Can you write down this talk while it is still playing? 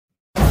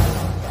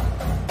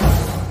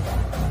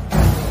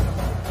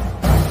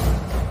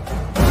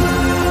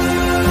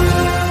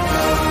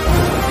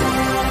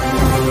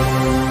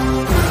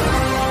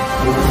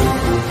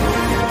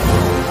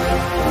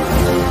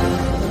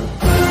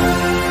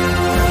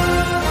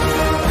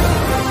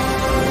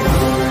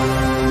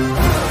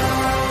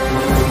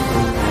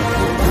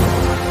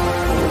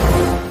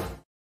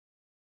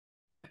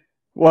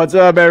What's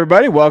up,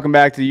 everybody? Welcome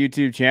back to the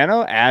YouTube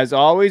channel. As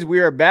always, we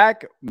are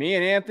back, me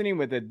and Anthony,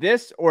 with a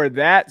This or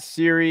That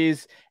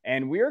series.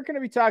 And we are going to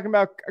be talking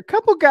about a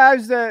couple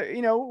guys that,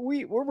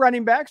 we're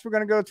running backs. We're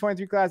going to go to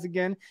 23 class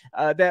again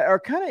that are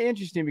kind of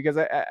interesting because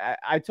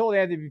I told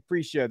Anthony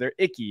pre-show they're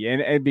icky.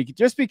 And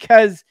just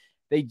because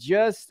they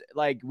just,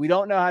 we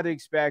don't know how to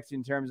expect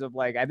in terms of,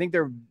 I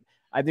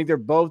think they're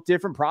both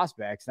different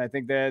prospects. And I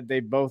think that they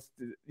both,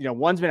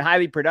 one's been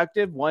highly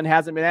productive. One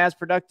hasn't been as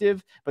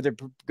productive, but they're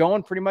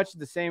going pretty much at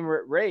the same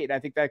rate. I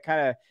think that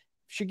kind of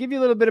should give you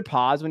a little bit of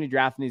pause when you're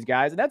drafting these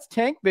guys. And that's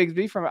Tank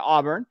Bigsby from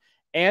Auburn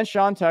and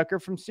Sean Tucker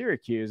from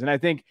Syracuse. And I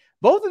think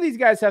both of these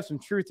guys have some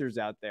truthers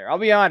out there. I'll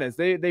be honest.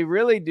 They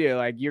really do.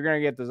 Like, you're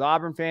going to get those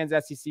Auburn fans,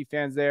 SEC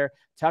fans there.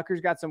 Tucker's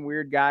got some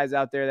weird guys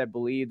out there that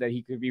believe that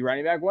he could be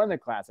running back one in the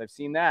class. I've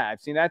seen that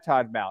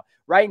talked about.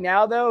 Right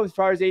now, though, as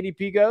far as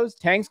ADP goes,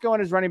 Tank's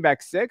going as running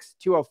back 6,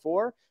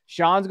 204.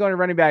 Sean's going to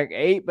running back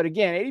 8. But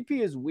again,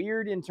 ADP is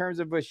weird in terms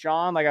of with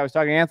Sean. Like I was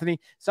talking to Anthony,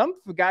 some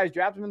guys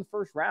draft him in the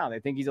first round. They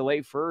think he's a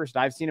late first.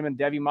 I've seen him in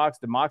Devy mocks,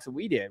 the mocks that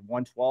we did,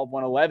 112,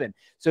 111.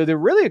 So they're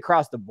really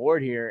across the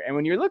board here. And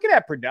when you're looking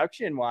at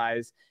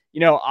production-wise,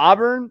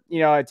 Auburn,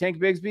 Tank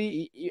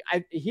Bigsby,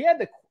 he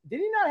had did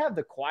he not have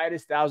the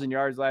quietest 1,000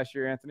 yards last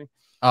year, Anthony?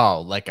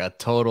 Oh, like a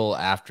total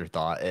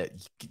afterthought.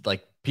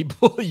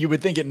 People, you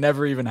would think it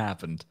never even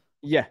happened.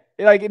 Yeah.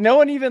 No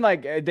one even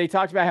they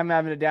talked about him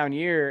having a down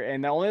year.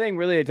 And the only thing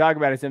really they talk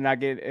about is him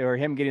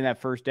getting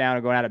that first down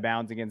or going out of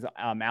bounds against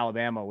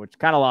Alabama, which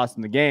kind of lost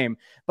in the game.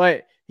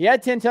 But he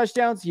had 10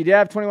 touchdowns. He did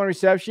have 21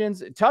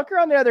 receptions. Tucker,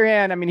 on the other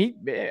hand, I mean,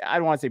 I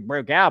don't want to say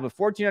broke out, but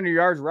 1,400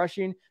 yards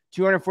rushing,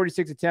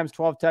 246 attempts,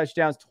 12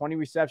 touchdowns, 20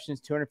 receptions,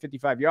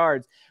 255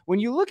 yards. When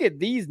you look at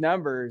these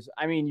numbers,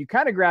 I mean, you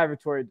kind of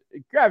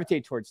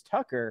gravitate towards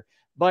Tucker.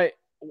 But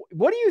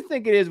what do you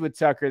think it is with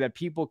Tucker that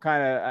people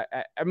kind of,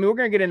 I mean, we're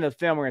going to get into the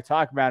film. We're going to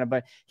talk about it,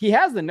 but he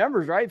has the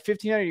numbers, right?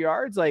 1,500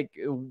 yards.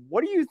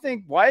 What do you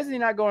think? Why is he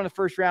not going in the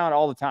first round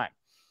all the time?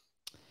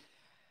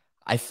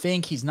 I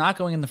think he's not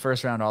going in the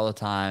first round all the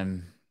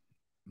time,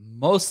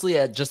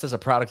 mostly just as a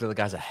product of the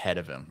guys ahead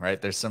of him, right?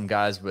 There's some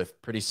guys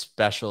with pretty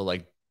special,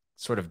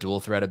 sort of dual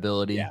threat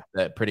ability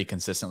that pretty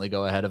consistently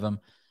go ahead of him.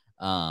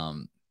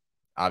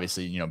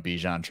 Obviously,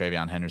 Bijan,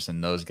 Travion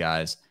Henderson, those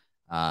guys.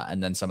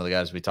 And then some of the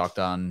guys we talked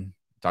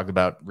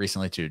about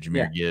recently too,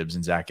 Jahmyr Gibbs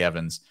and Zach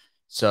Evans.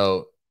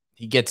 So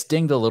he gets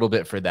dinged a little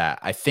bit for that.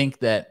 I think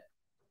that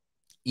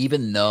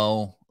even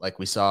though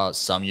we saw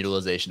some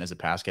utilization as a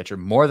pass catcher,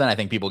 more than I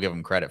think people give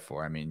him credit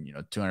for. I mean,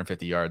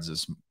 250 yards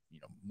is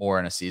more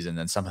in a season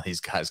than some of these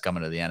guys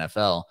coming to the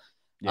NFL.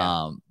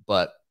 Yeah.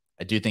 But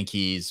I do think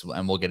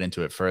and we'll get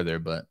into it further,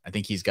 but I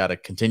think he's got to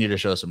continue to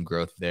show some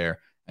growth there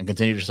and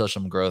continue to show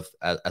some growth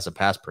as a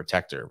pass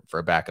protector for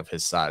a back of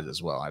his size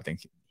as well. I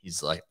think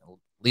he's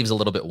leaves a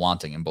little bit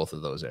wanting in both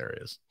of those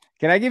areas.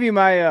 Can I give you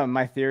my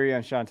my theory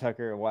on Sean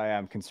Tucker and why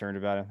I'm concerned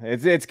about him?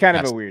 It's kind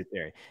of a weird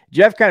theory.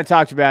 Jeff kind of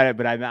talked about it,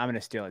 but I'm going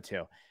to steal it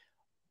too.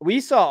 We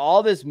saw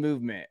all this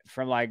movement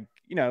from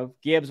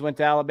Gibbs went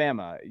to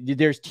Alabama.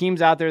 There's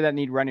teams out there that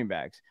need running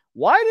backs.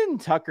 Why didn't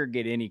Tucker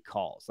get any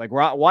calls?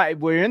 Why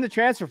we're in the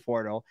transfer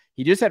portal?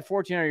 He just had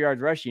 1,400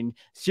 yards rushing.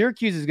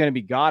 Syracuse is going to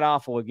be god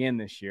awful again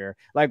this year.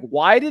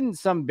 Why didn't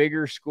some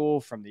bigger school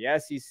from the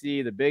SEC,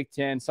 the Big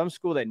Ten, some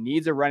school that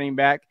needs a running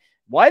back,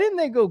 why didn't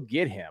they go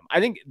get him? I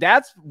think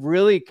that's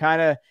really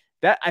kind of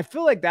that. I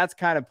feel like that's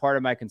kind of part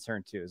of my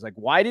concern too. Is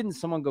why didn't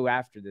someone go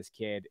after this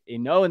kid?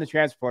 In the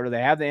transfer portal,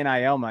 they have the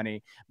NIL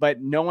money,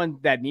 but no one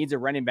that needs a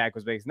running back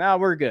was based. No,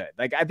 we're good.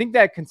 I think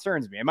that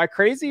concerns me. Am I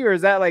crazy, or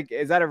is that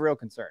a real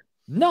concern?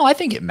 No, I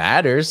think it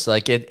matters.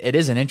 It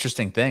is an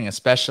interesting thing,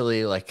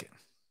 especially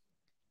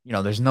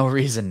there's no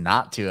reason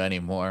not to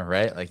anymore,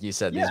 right? Like you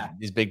said,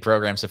 these big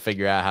programs have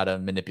figured out how to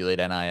manipulate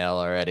NIL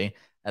already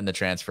and the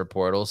transfer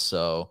portal.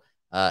 So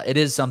it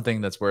is something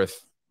that's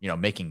worth,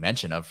 making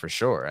mention of for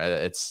sure.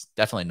 It's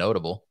definitely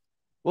notable.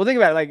 Well, think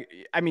about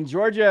it.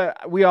 Georgia,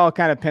 we all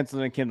kind of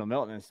penciled in Kendall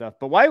Milton and stuff,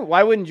 but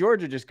why wouldn't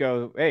Georgia just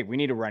go, hey, we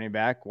need a running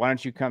back. Why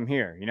don't you come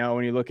here?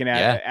 When you're looking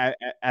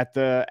at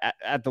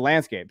the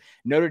landscape,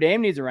 Notre Dame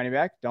needs a running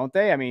back, don't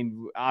they?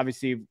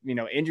 Obviously,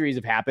 injuries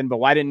have happened, but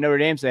why didn't Notre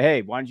Dame say,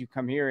 hey, why don't you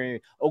come here?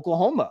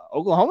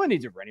 Oklahoma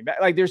needs a running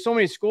back. There's so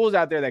many schools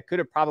out there that could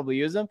have probably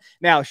used them.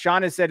 Now,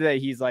 Sean has said that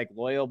he's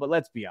loyal, but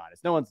let's be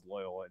honest. No one's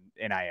loyal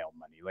in NIL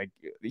money.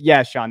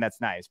 Yeah, Sean,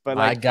 that's nice. But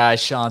my guy,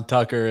 Sean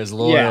Tucker, is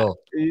loyal.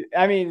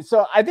 Yeah.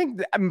 So I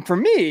think for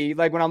me,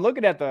 when I'm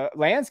looking at the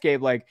landscape,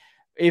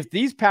 if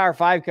these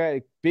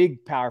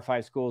big Power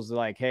 5 schools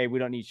are hey, we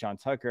don't need Sean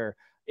Tucker,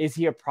 is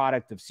he a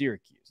product of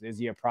Syracuse? Is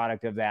he a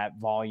product of that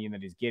volume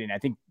that he's getting? I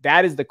think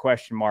that is the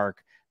question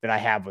mark that I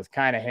have with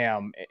kind of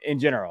him in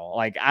general.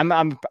 I'm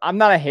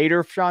not a hater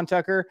of Sean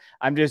Tucker.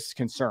 I'm just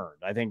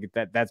concerned. I think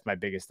that's my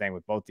biggest thing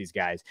with both these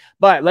guys.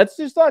 But let's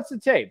just start the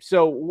tape.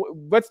 So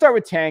let's start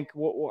with Tank.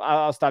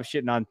 I'll stop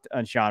shitting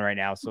on Sean right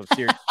now. So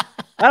Syracuse.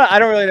 I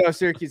don't really know if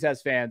Syracuse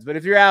has fans, but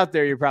if you're out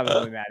there, you're probably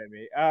really mad at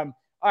me. All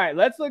right,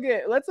 let's look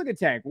at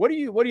Tank. What do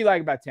you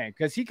like about Tank?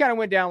 Because he kind of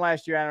went down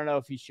last year. I don't know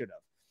if he should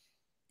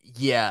have.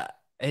 Yeah,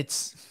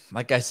 It's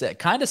like I said,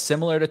 kind of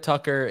similar to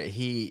Tucker.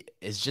 He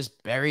is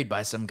just buried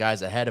by some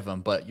guys ahead of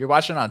him. But you're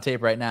watching on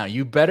tape right now.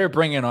 You better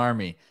bring an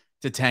army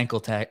to tackle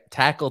Tank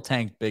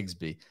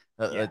Bigsby.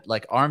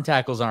 Like arm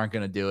tackles aren't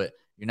going to do it.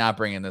 You're not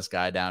bringing this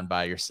guy down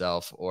by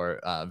yourself or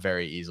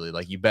very easily.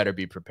 Like you better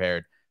be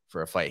prepared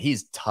for a fight.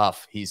 He's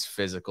tough. He's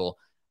physical.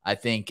 I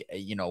think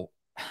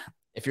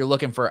if you're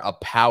looking for a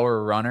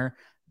power runner,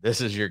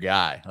 this is your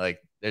guy. Like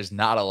there's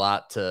not a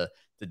lot to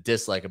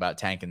dislike about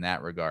Tank in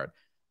that regard.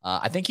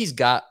 I think he's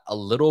got a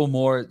little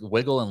more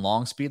wiggle and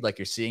long speed like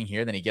you're seeing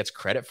here than he gets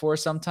credit for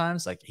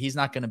sometimes. Like he's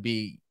not going to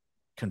be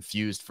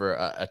confused for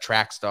a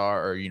track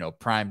star or,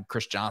 prime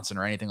Chris Johnson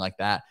or anything like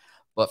that.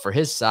 But for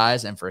his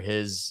size and for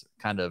his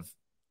kind of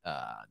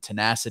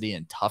tenacity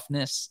and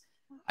toughness,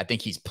 I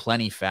think he's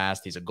plenty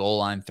fast. He's a goal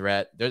line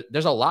threat.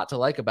 There's a lot to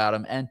like about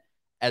him. And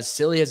as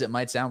silly as it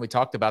might sound, we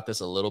talked about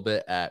this a little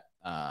bit at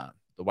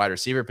the wide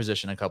receiver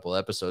position a couple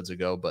episodes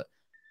ago, but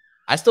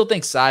I still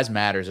think size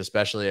matters,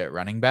 especially at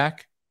running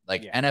back.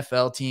 Like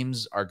NFL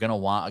teams are going to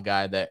want a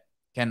guy that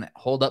can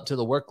hold up to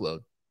the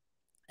workload,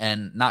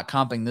 and not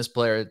comping this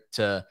player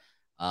to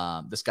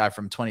this guy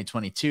from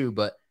 2022,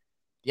 but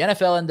the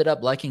NFL ended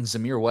up liking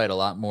Zamir White a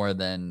lot more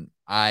than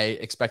I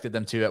expected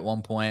them to at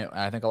one point.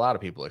 I think a lot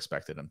of people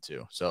expected him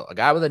to. So a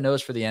guy with a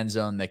nose for the end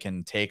zone that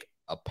can take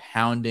a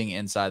pounding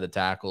inside the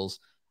tackles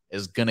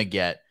is going to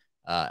get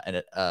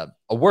a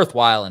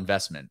worthwhile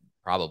investment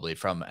probably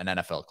from an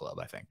NFL club,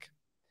 I think.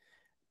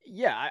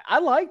 Yeah, I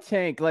like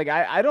Tank. Like,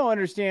 I don't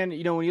understand,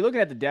 when you're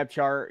looking at the depth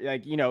chart,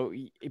 like,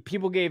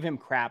 people gave him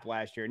crap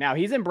last year. Now,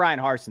 he's in Brian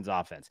Harson's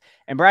offense,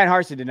 and Brian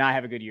Harson did not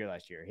have a good year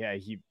last year. Yeah,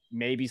 he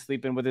may be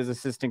sleeping with his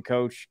assistant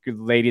coach, good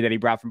lady that he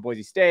brought from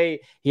Boise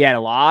State. He had a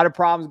lot of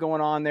problems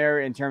going on there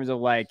in terms of,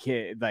 like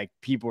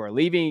people are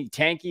leaving.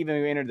 Tank even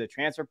entered the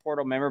transfer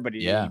portal, remember, but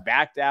he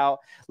backed out.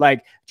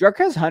 Like,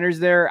 Jarquez Hunter's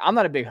there. I'm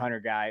not a big Hunter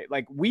guy.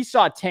 Like, we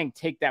saw Tank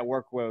take that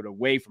workload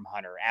away from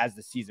Hunter as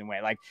the season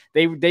went. Like,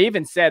 they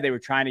even said they were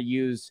trying to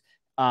use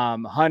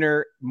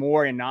Hunter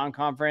more in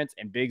non-conference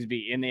and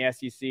Bigsby in the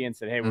SEC and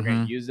said, hey, we're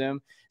going to use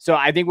them. So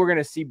I think we're going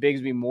to see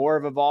Bigsby more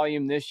of a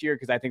volume this year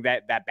because I think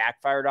that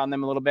backfired on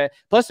them a little bit.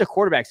 Plus the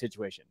quarterback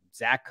situation.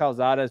 Zach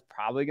Calzada is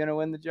probably going to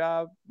win the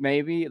job,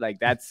 maybe. Like,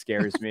 that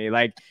scares me.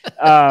 Like,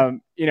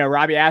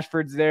 Robbie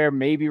Ashford's there,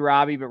 maybe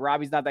Robbie, but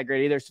Robbie's not that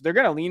great either. So they're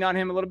going to lean on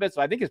him a little bit.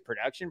 So I think his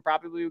production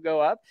probably will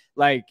go up.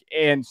 Like,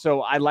 and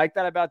so I like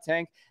that about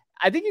Tank.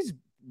 I think he's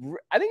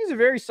a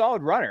very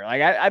solid runner.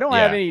 Like, I don't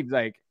have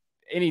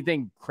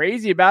anything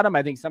crazy about him.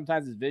 I think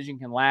sometimes his vision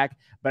can lack,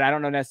 but I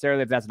don't know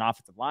necessarily if that's an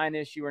offensive line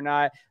issue or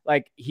not.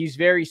 Like, he's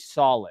very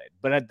solid,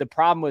 but the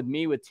problem with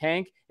me with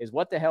Tank is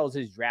what the hell is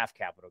his draft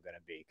capital going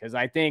to be? Because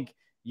I think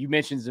you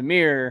mentioned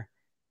Zamir.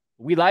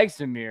 We like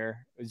Zamir.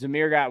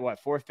 Zamir got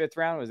what, 4th, 5th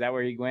round? Was that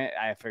where he went?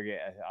 I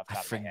forget. I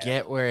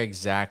forget where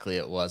exactly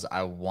it was.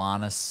 I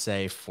want to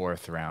say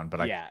 4th round,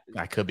 but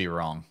I could be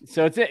wrong.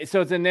 So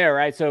it's in there,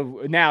 right?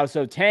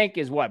 So Tank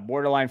is what,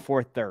 borderline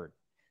 4th, 3rd.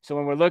 So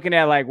when we're looking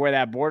at like where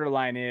that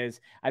borderline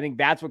is, I think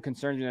that's what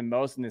concerns me the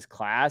most in this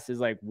class is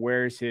like,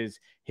 where's his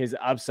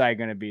upside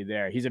going to be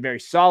there? He's a very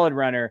solid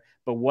runner,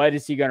 but what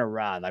is he going to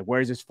run? Like,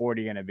 where's his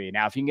 40 going to be?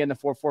 Now, if you can get in the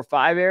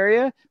 4.45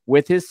 area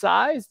with his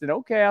size, then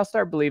okay, I'll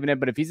start believing it.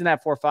 But if he's in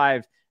that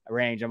 4.5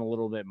 range, I'm a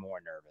little bit more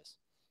nervous.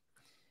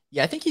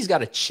 Yeah, I think he's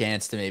got a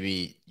chance to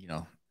maybe,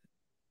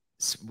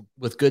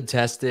 with good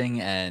testing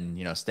and,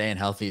 staying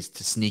healthy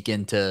to sneak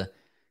into,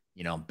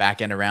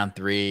 back end of round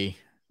 3.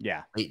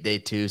 Yeah. Late day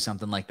 2,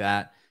 something like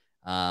that.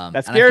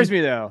 That scares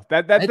me though.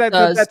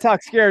 That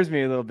talk scares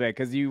me a little bit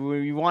because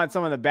you want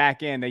some of the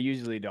back end. They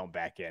usually don't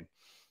back in.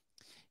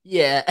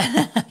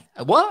 Yeah.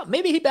 Well,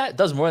 maybe he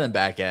does more than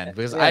back end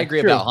because I agree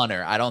about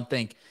Hunter. I don't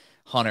think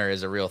Hunter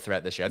is a real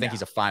threat this year. I think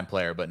he's a fine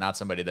player, but not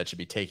somebody that should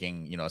be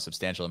taking, a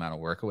substantial amount of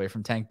work away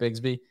from Tank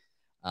Bigsby.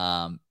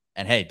 And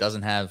hey,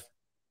 doesn't have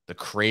the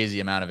crazy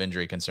amount of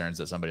injury concerns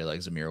that somebody like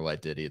Zamir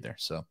White did either.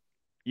 So.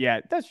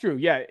 Yeah, that's true.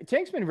 Yeah,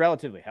 Tank's been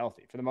relatively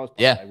healthy for the most part.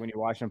 Yeah, like when you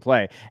watch him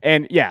play.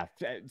 And yeah,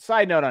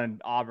 side note on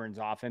Auburn's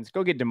offense: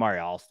 go get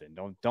Damari Alston.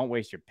 Don't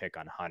waste your pick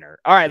on Hunter.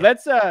 All right,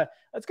 let's go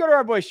to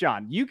our boy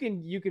Sean. You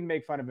can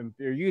make fun of him,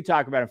 or you can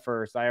talk about him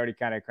first. I already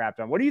kind of crapped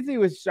on. What do you think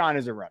with Sean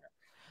as a runner?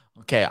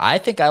 Okay, I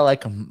think I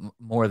like him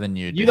more than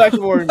you do. You like him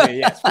more than me,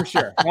 yes, for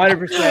sure,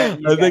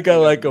 100%. I think I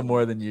like him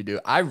more than you do.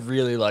 I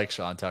really like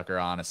Sean Tucker.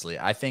 Honestly,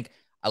 I think.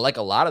 I like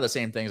a lot of the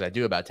same things I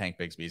do about Tank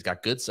Bigsby. He's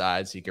got good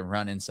sides. He can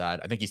run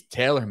inside. I think he's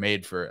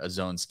tailor-made for a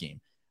zone scheme.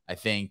 I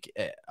think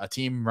a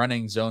team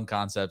running zone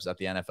concepts at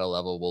the NFL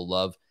level will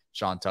love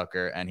Sean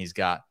Tucker, and he's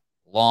got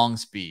long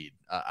speed.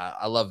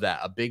 I love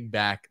that. A big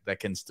back that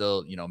can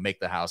still, make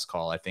the house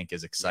call, I think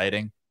is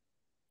exciting.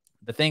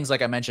 The things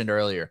like I mentioned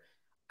earlier,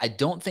 I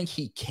don't think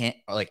he can't,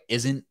 I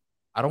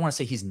don't want to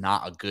say he's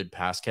not a good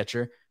pass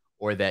catcher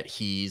or that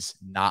he's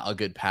not a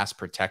good pass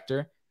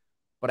protector,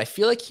 but I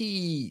feel like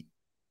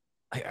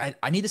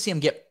I need to see him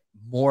get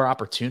more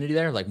opportunity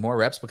there, like more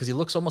reps, because he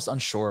looks almost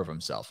unsure of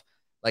himself.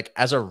 Like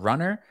as a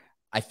runner,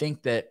 I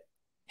think that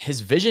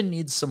his vision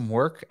needs some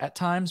work at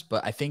times,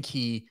 but I think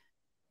he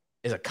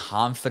is a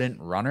confident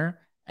runner.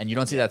 And you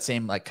don't see that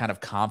same like kind of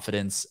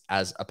confidence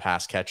as a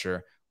pass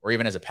catcher or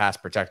even as a pass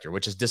protector,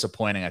 which is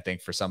disappointing, I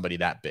think, for somebody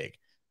that big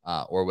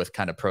or with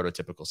kind of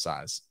prototypical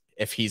size.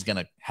 If he's going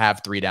to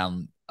have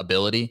 3-down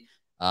ability,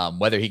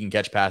 whether he can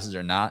catch passes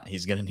or not,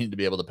 he's going to need to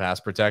be able to pass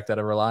protect at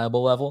a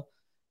reliable level.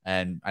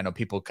 And I know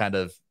people kind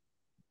of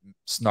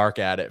snark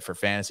at it for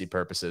fantasy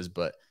purposes,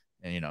 but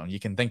you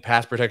can think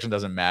pass protection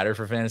doesn't matter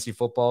for fantasy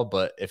football,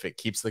 but if it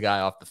keeps the guy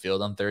off the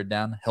field on 3rd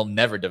down, he'll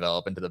never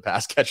develop into the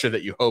pass catcher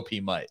that you hope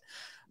he might.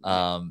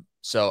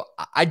 So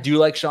I do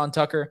like Sean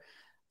Tucker.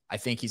 I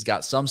think he's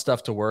got some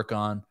stuff to work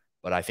on,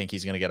 but I think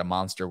he's going to get a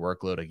monster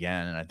workload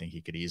again. And I think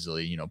he could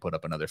easily, put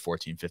up another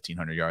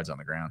 1,500 yards on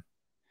the ground.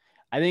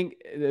 I think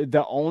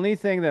the only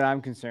thing that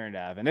I'm concerned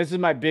of, and this is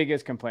my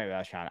biggest complaint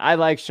about Sean. I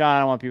like Sean. I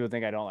don't want people to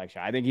think I don't like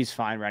Sean. I think he's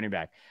fine running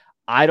back.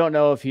 I don't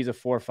know if he's a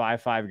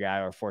 4.55 guy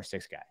or a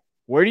 4.6 guy.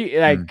 Where do you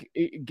like?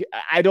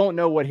 I don't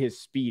know what his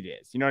speed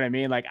is. You know what I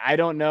mean? Like, I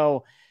don't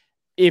know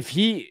if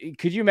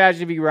could you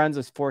imagine if he runs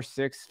a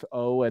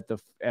 4.60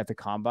 at the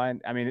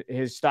combine? I mean,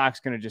 his stock's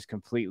going to just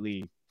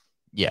completely.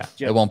 Yeah,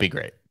 it won't be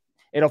great.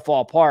 It'll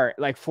fall apart.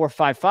 Like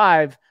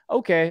 4.55.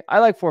 Okay. I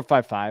like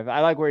 4.55.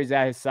 I like where he's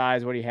at, his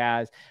size, what he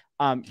has.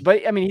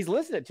 But I mean, he's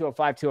listed at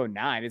 205,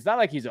 209. It's not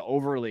like he's an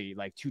overly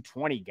like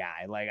 220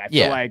 guy. Like, I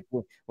feel like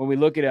when we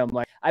look at him,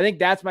 like, I think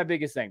that's my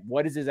biggest thing.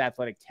 What is his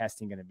athletic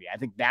testing going to be? I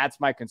think that's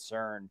my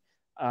concern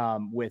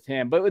with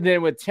him. But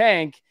then with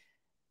Tank,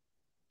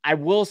 I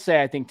will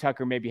say I think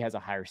Tucker maybe has a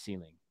higher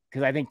ceiling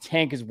because I think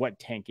Tank is what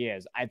Tank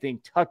is. I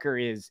think Tucker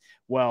is,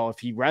 well, if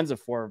he runs a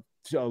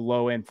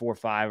low end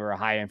 4.5 or a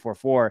high end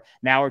 4.4,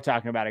 now we're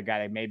talking about a guy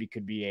that maybe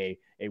could be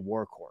a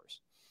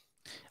workhorse.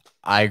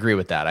 I agree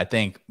with that. I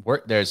think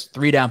there's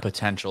 3-down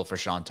potential for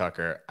Sean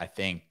Tucker. I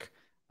think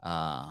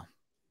Tank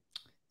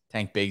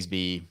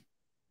Bigsby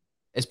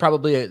is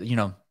probably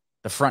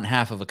the front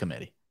half of a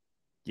committee.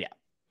 Yeah.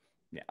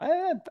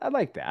 I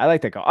like that. I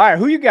like that call. All right,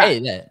 who you got?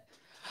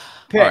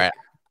 All right.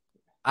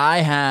 I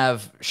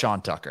have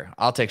Sean Tucker.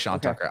 I'll take Sean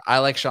Tucker. I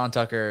like Sean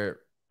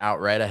Tucker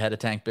outright ahead of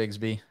Tank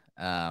Bigsby.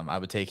 I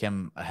would take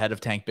him ahead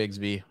of Tank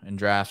Bigsby in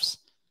drafts.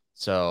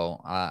 So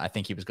I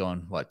think he was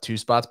going 2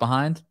 spots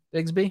behind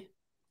Bigsby.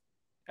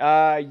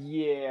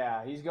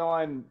 Yeah, he's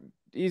going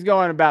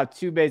about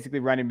 2 basically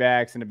running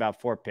backs and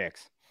about 4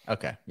 picks.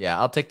 Okay. Yeah.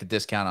 I'll take the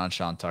discount on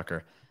Sean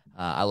Tucker.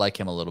 I like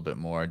him a little bit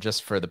more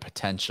just for the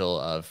potential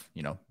of,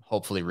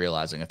 hopefully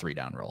realizing a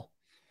 3-down role.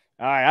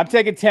 All right. I'm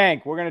taking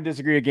Tank. We're going to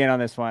disagree again on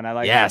this one. I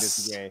like to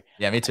disagree.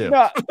 Yeah, me too.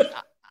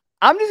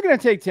 I'm just going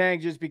to take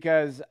Tank just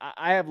because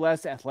I have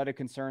less athletic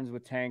concerns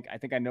with Tank. I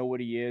think I know what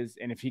he is.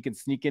 And if he can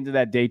sneak into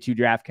that day 2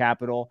 draft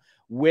capital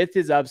with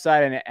his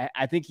upside, and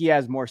I think he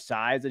has more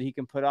size that he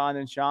can put on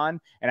than Sean.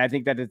 And I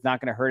think that it's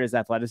not going to hurt his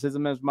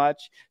athleticism as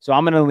much. So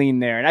I'm going to lean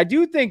there. And I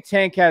do think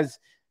Tank has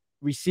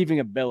receiving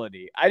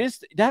ability.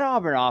 That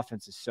Auburn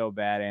offense is so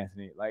bad,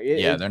 Anthony. Like,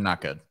 they're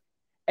not good.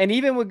 And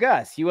even with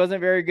Gus, he wasn't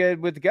very good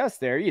with Gus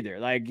there either.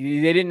 Like,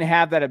 they didn't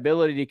have that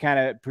ability to kind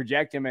of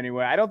project him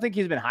anywhere. I don't think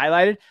he's been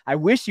highlighted. I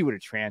wish he would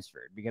have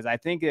transferred because I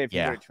think that if he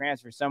would have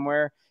transferred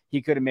somewhere,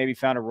 he could have maybe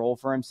found a role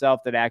for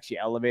himself that actually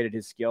elevated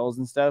his skills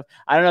and stuff.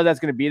 I don't know if that's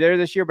going to be there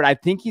this year, but I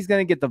think he's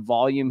going to get the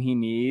volume he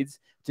needs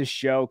to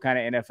show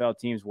kind of NFL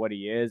teams what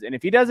he is. And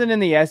if he does it in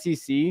the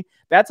SEC,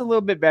 that's a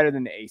little bit better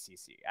than the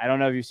ACC. I don't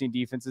know if you've seen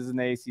defenses in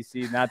the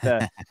ACC, not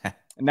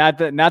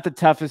the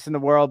toughest in the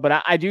world,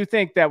 but I do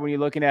think that when you're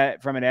looking at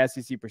it from an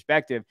SEC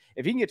perspective,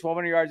 if he can get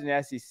 1,200 yards in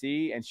the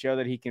SEC and show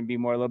that he can be a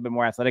little bit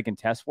more athletic and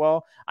test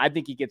well, I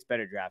think he gets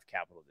better draft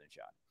capital than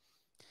Sean.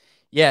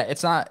 Yeah,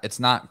 it's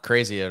not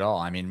crazy at all.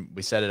 I mean,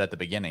 we said it at the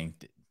beginning.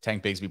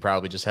 Tank Bigsby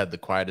probably just had the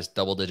quietest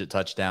double-digit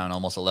touchdown,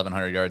 almost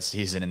 1,100 yard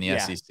season in the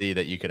SEC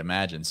that you could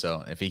imagine.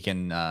 So if he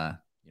can,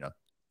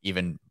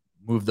 even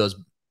move those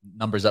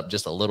numbers up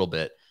just a little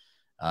bit,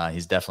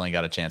 he's definitely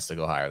got a chance to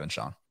go higher than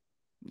Sean.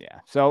 Yeah.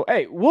 So,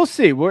 hey, we'll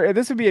see.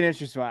 This would be an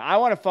interesting one. I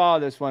want to follow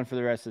this one for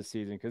the rest of the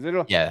season because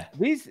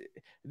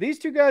these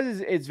 2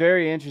 guys it's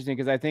very interesting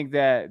because I think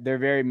that they're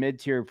very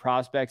mid-tier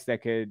prospects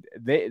that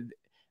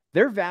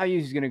their value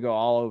is going to go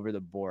all over the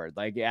board.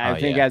 Like, I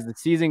think as the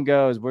season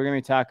goes, we're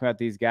going to be talking about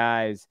these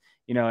guys,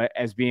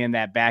 as being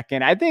that back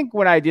end. I think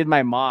when I did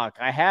my mock,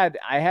 I had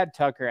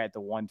Tucker at the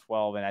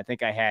 112, and I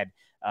think I had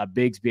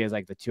Bigsby as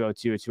like the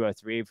 202 or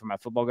 203 for my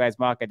football guys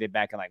mock I did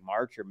back in like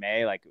March or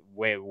May, like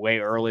way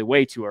early,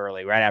 way too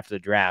early, right after the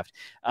draft.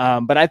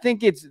 But I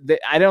think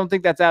I don't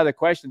think that's out of the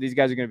question. These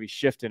guys are going to be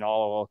shifting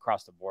all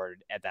across the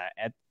board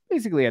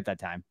basically at that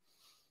time.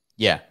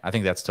 Yeah, I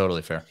think that's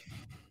totally fair.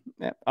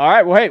 Yeah. All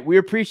right. Well, hey, we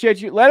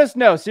appreciate you. Let us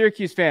know,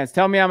 Syracuse fans.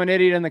 Tell me I'm an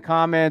idiot in the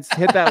comments.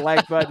 Hit that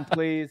like button,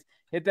 please.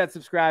 Hit that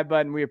subscribe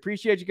button. We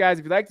appreciate you guys.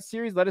 If you like the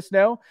series, let us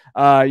know.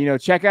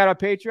 Check out our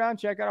Patreon,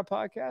 check out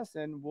our podcast,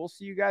 and we'll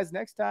see you guys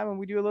next time when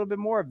we do a little bit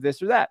more of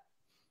this or that.